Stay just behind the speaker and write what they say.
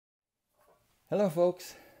Hello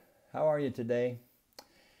folks, how are you today?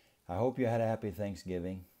 I hope you had a happy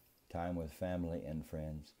Thanksgiving, time with family and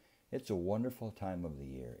friends. It's a wonderful time of the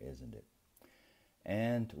year, isn't it?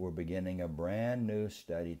 And we're beginning a brand new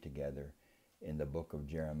study together in the book of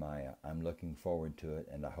Jeremiah. I'm looking forward to it,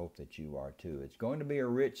 and I hope that you are too. It's going to be a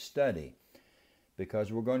rich study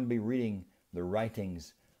because we're going to be reading the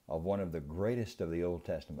writings of one of the greatest of the Old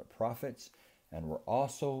Testament prophets, and we're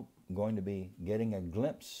also going to be getting a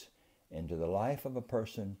glimpse into the life of a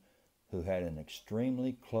person who had an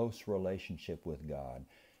extremely close relationship with God.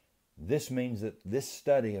 This means that this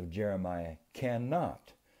study of Jeremiah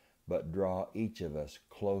cannot but draw each of us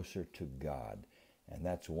closer to God. And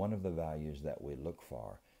that's one of the values that we look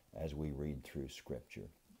for as we read through Scripture.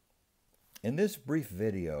 In this brief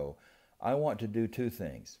video, I want to do two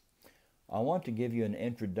things. I want to give you an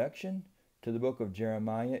introduction to the book of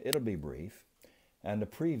Jeremiah. It'll be brief. And a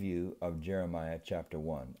preview of Jeremiah chapter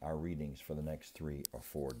 1, our readings for the next 3 or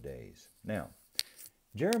 4 days. Now,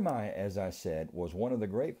 Jeremiah, as I said, was one of the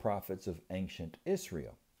great prophets of ancient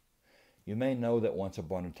Israel. You may know that once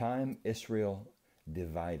upon a time, Israel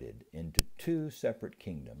divided into two separate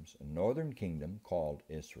kingdoms, a northern kingdom called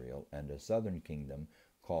Israel and a southern kingdom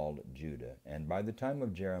called Judah. And by the time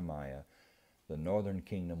of Jeremiah, the northern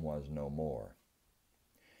kingdom was no more.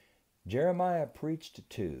 Jeremiah preached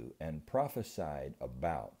to and prophesied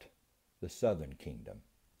about the southern kingdom,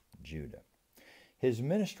 Judah. His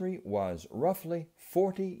ministry was roughly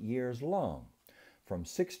 40 years long, from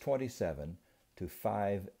 627 to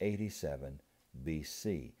 587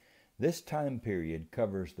 BC. This time period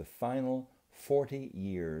covers the final 40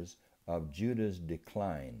 years of Judah's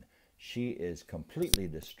decline. She is completely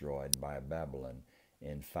destroyed by Babylon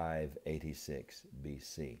in 586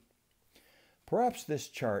 BC. Perhaps this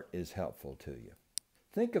chart is helpful to you.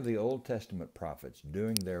 Think of the Old Testament prophets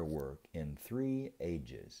doing their work in 3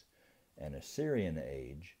 ages: an Assyrian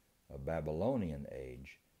age, a Babylonian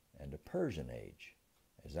age, and a Persian age.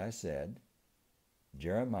 As I said,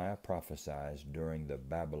 Jeremiah prophesies during the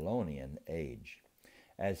Babylonian age.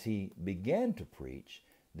 As he began to preach,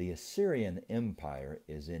 the Assyrian Empire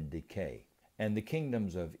is in decay, and the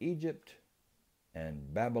kingdoms of Egypt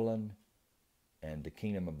and Babylon and the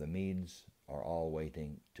kingdom of the Medes are all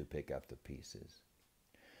waiting to pick up the pieces.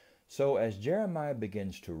 So as Jeremiah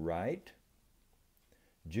begins to write,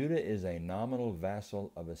 Judah is a nominal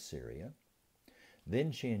vassal of Assyria.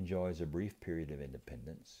 Then she enjoys a brief period of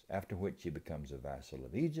independence, after which she becomes a vassal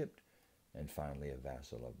of Egypt, and finally a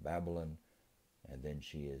vassal of Babylon, and then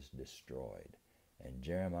she is destroyed. And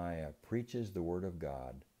Jeremiah preaches the word of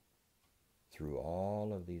God through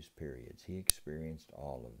all of these periods. He experienced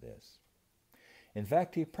all of this. In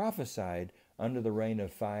fact, he prophesied under the reign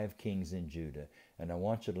of 5 kings in Judah. And I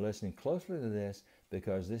want you to listen closely to this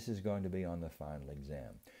because this is going to be on the final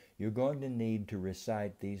exam. You're going to need to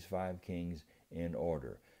recite these 5 kings in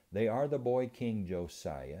order. They are the boy king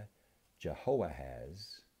Josiah,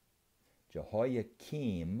 Jehoahaz,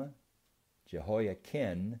 Jehoiakim,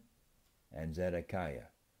 Jehoiakim, and Zedekiah.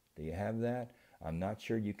 Do you have that? I'm not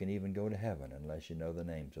sure you can even go to heaven unless you know the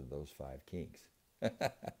names of those 5 kings.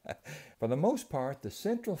 For the most part, the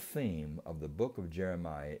central theme of the book of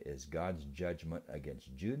Jeremiah is God's judgment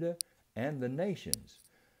against Judah and the nations.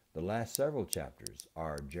 The last several chapters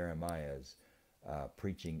are Jeremiah's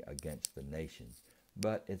preaching against the nations.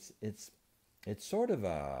 But it's sort of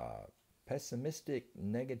a pessimistic,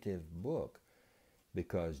 negative book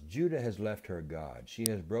because Judah has left her God. She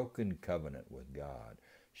has broken covenant with God.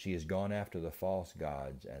 She has gone after the false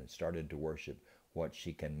gods and started to worship what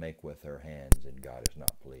she can make with her hands, and God is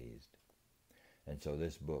not pleased. And so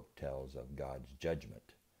this book tells of God's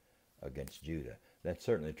judgment against Judah. That's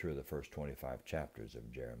certainly true of the first 25 chapters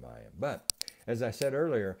of Jeremiah. But, as I said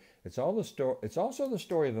earlier, it's also the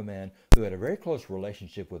story of a man who had a very close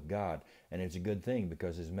relationship with God, and it's a good thing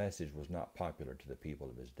because his message was not popular to the people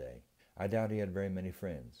of his day. I doubt he had very many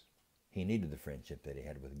friends. He needed the friendship that he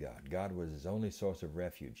had with God. God was his only source of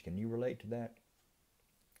refuge. Can you relate to that?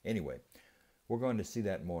 Anyway, we're going to see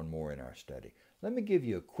that more and more in our study. Let me give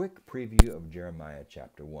you a quick preview of Jeremiah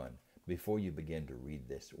chapter 1 before you begin to read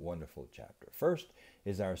this wonderful chapter. First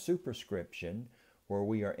is our superscription, where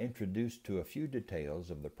we are introduced to a few details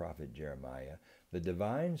of the prophet Jeremiah, the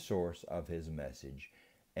divine source of his message,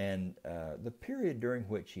 and the period during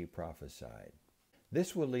which he prophesied.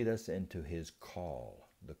 This will lead us into his call,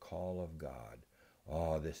 the call of God.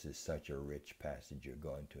 Oh, this is such a rich passage. You're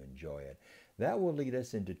going to enjoy it. That will lead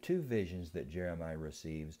us into 2 visions that Jeremiah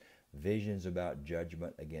receives, visions about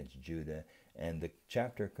judgment against Judah, and the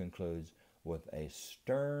chapter concludes with a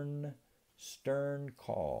stern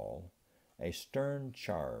call, a stern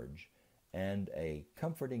charge and a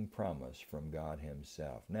comforting promise from God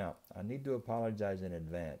himself. Now, I need to apologize in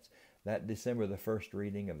advance. That December the 1st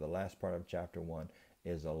reading of the last part of chapter 1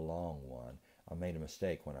 is a long one. I made a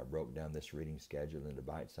mistake when I broke down this reading schedule into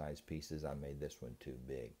bite-sized pieces. I made this one too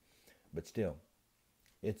big. But still,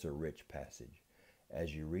 it's a rich passage.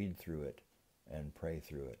 As you read through it and pray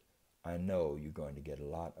through it, I know you're going to get a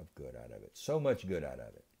lot of good out of it. So much good out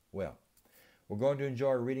of it. Well, we're going to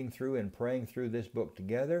enjoy reading through and praying through this book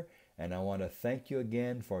together, and I want to thank you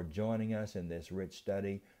again for joining us in this rich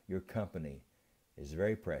study. Your company is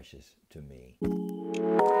very precious to me.